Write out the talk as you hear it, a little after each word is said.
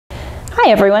Hi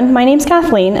everyone, my name's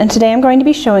Kathleen and today I'm going to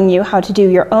be showing you how to do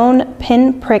your own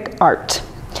pinprick art.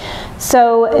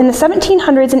 So in the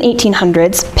 1700s and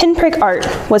 1800s, pinprick art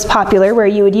was popular where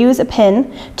you would use a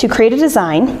pin to create a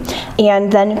design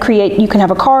and then you can have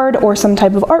a card or some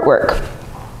type of artwork.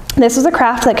 This was a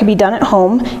craft that could be done at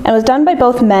home and was done by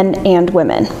both men and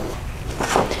women.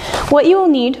 What you will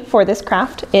need for this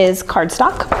craft is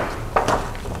cardstock,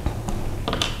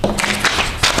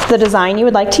 the design you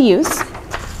would like to use,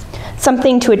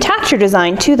 something to attach your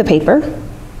design to the paper,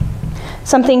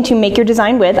 something to make your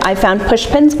design with. I found push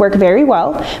pins work very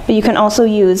well, but you can also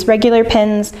use regular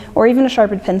pins or even a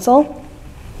sharpened pencil.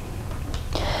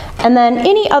 And then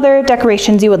any other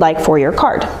decorations you would like for your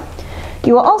card.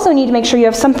 You will also need to make sure you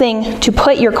have something to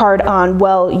put your card on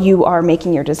while you are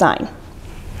making your design.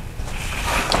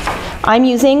 I'm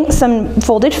using some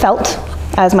folded felt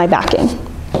as my backing.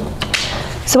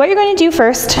 So what you're going to do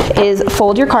first is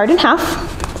fold your card in half.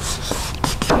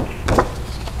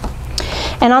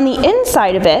 And on the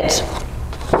inside of it,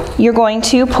 you're going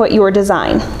to put your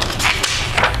design.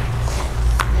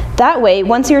 That way,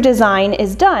 once your design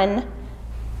is done,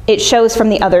 it shows from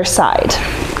the other side.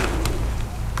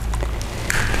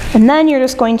 And then you're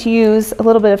just going to use a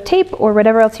little bit of tape or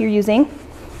whatever else you're using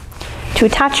to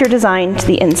attach your design to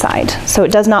the inside so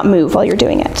it does not move while you're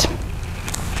doing it.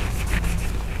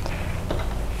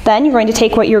 Then you're going to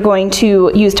take what you're going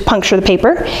to use to puncture the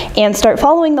paper and start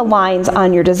following the lines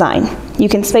on your design. You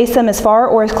can space them as far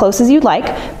or as close as you'd like,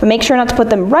 but make sure not to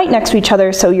put them right next to each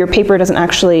other so your paper doesn't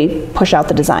actually push out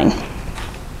the design.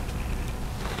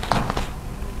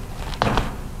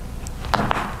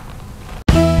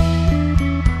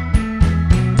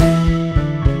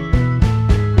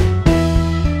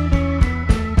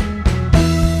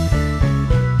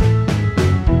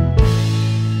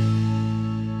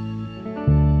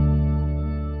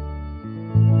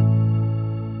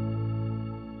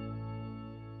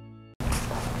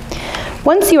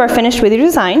 Once you are finished with your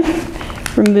design,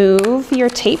 remove your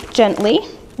tape gently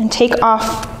and take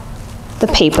off the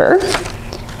paper.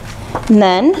 And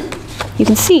then you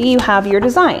can see you have your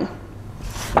design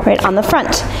right on the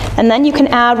front. And then you can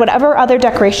add whatever other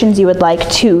decorations you would like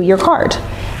to your card.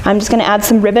 I'm just going to add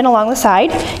some ribbon along the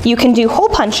side. You can do hole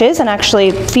punches and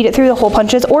actually feed it through the hole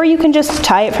punches, or you can just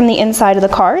tie it from the inside of the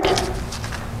card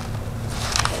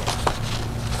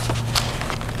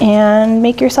and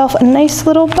make yourself a nice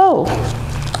little bow.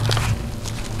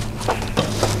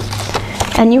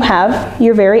 And you have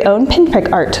your very own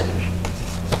pinprick art.